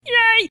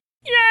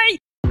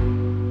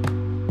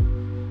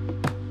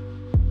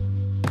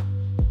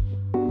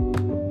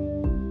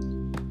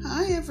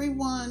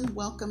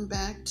welcome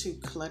back to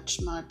Clutch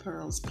My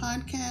Pearls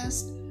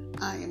podcast.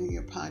 I am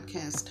your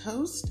podcast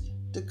host,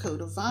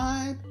 Dakota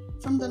Vibe,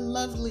 from the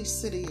lovely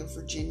city of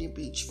Virginia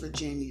Beach,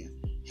 Virginia.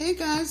 Hey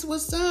guys,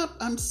 what's up?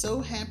 I'm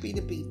so happy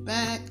to be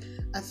back.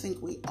 I think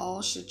we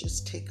all should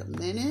just take a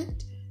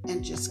minute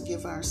and just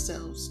give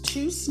ourselves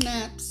 2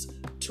 snaps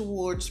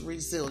towards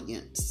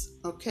resilience,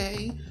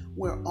 okay?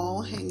 We're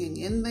all hanging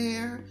in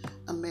there.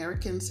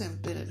 Americans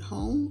have been at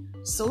home,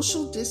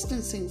 social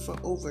distancing for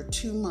over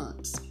 2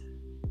 months.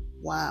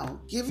 Wow,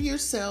 give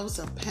yourselves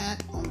a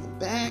pat on the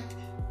back.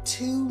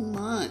 2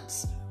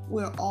 months.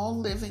 We're all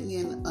living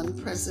in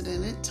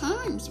unprecedented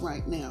times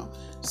right now.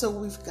 So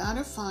we've got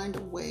to find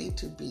a way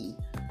to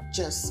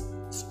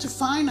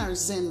find our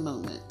Zen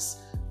moments,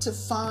 to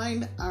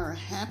find our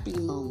happy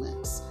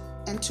moments,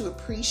 and to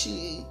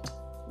appreciate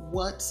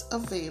what's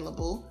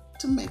available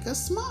to make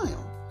us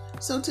smile.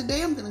 So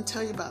today I'm going to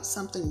tell you about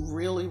something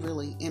really,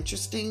 really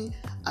interesting.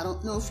 I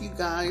don't know if you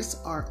guys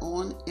are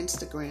on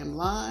Instagram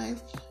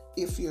Live.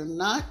 If you're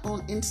not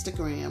on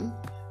Instagram,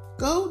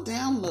 go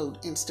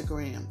download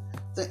Instagram.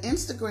 The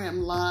Instagram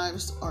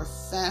Lives are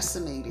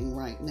fascinating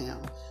right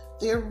now.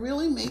 They're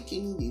really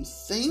making you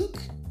think,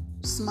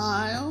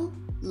 smile,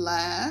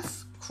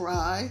 laugh,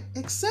 cry,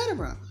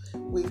 etc.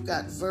 We've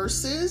got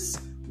verses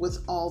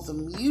with all the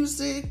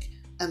music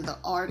and the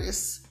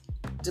artists,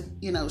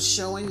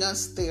 showing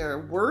us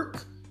their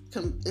work.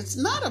 It's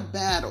not a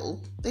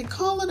battle. They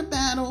call it a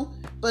battle,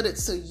 but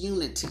it's a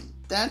unity.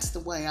 That's the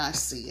way I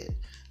see it.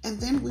 And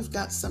then we've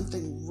got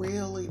something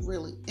really,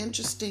 really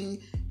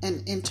interesting and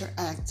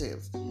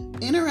interactive.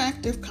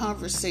 Interactive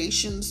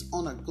conversations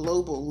on a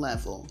global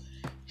level.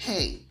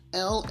 Hey,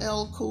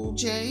 LL Cool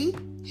J,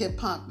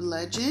 hip-hop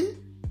legend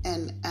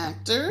and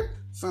actor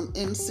from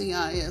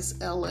NCIS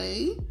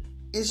LA,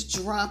 is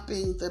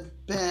dropping the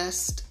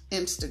best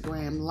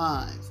Instagram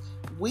Live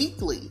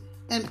weekly.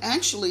 And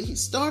actually, he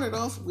started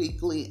off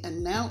weekly,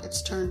 and now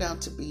it's turned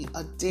out to be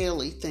a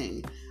daily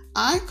thing.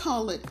 I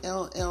call it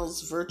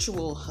LL's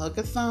virtual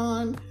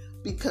hugathon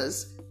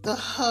because the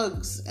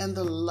hugs and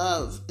the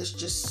love is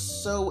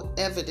just so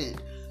evident.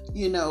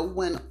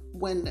 When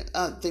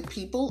the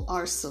people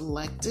are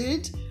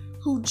selected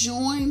who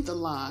join the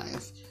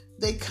live,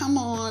 they come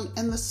on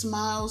and the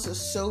smiles are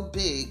so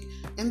big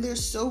and they're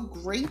so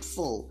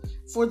grateful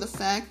for the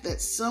fact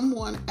that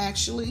someone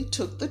actually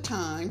took the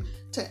time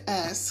to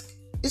ask.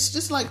 It's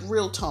just like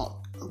real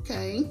talk,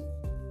 okay?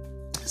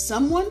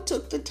 Someone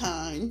took the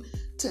time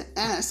to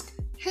ask,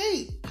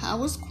 hey,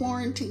 how is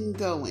quarantine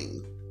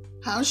going?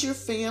 How's your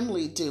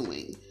family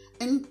doing?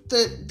 And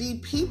the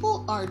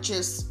people are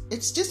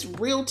it's just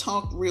real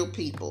talk, real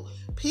people.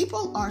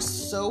 People are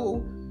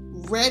so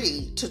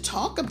ready to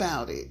talk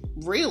about it,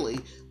 really.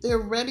 They're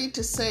ready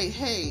to say,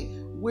 hey,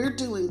 we're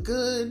doing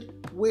good.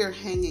 We're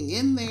hanging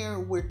in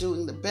there. We're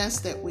doing the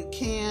best that we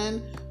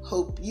can.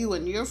 Hope you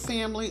and your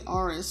family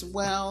are as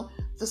well.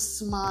 The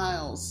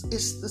smiles,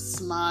 it's the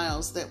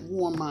smiles that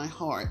warm my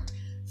heart.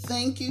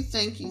 Thank you,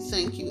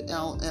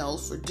 LL,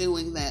 for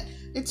doing that.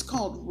 It's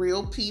called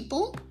Real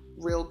People,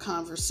 Real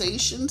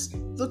Conversations,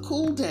 The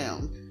Cool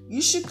Down. You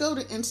should go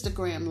to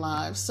Instagram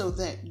Live so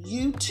that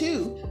you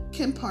too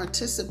can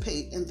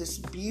participate in this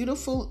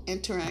beautiful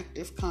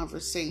interactive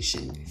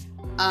conversation.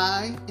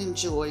 I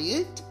enjoy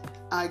it.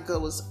 I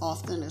go as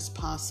often as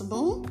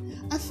possible.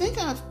 I think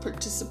I've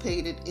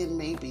participated in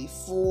maybe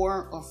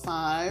 4 or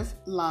 5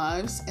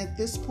 lives at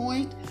this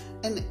point,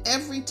 and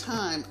every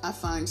time I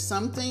find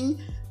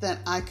something that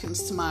I can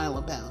smile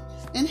about.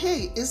 And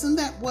hey, isn't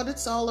that what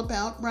it's all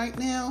about right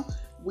now?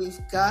 We've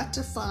got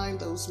to find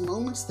those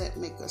moments that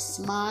make us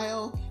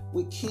smile.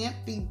 We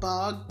can't be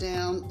bogged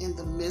down in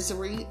the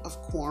misery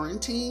of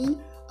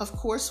quarantine. Of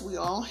course, we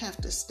all have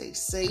to stay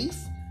safe,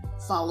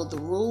 follow the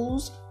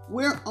rules.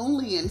 We're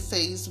only in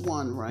phase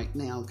 1 right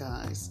now,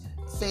 guys.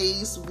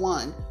 Phase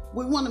 1.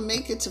 We want to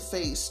make it to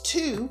phase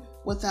 2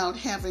 without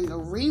having a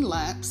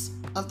relapse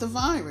of the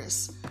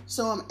virus.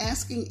 So I'm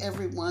asking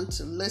everyone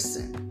to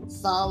listen.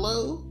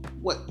 Follow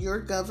what your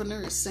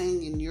governor is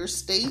saying in your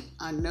state.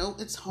 I know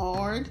it's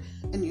hard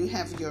and you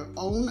have your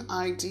own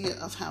idea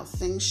of how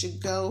things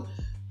should go,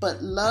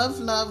 but love.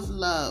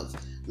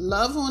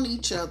 Love on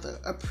each other,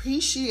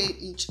 appreciate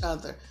each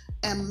other,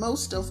 and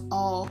most of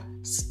all,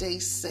 stay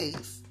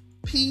safe.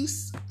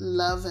 Peace,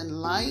 love,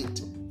 and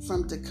light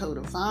from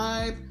Dakota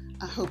Vibe.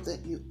 I hope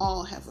that you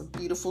all have a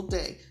beautiful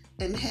day.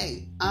 And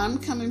hey, I'm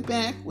coming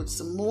back with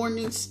some more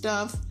new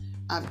stuff.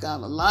 I've got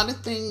a lot of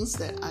things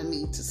that I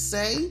need to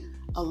say,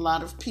 a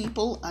lot of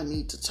people I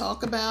need to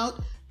talk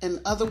about.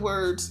 In other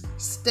words,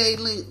 stay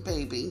linked,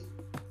 baby.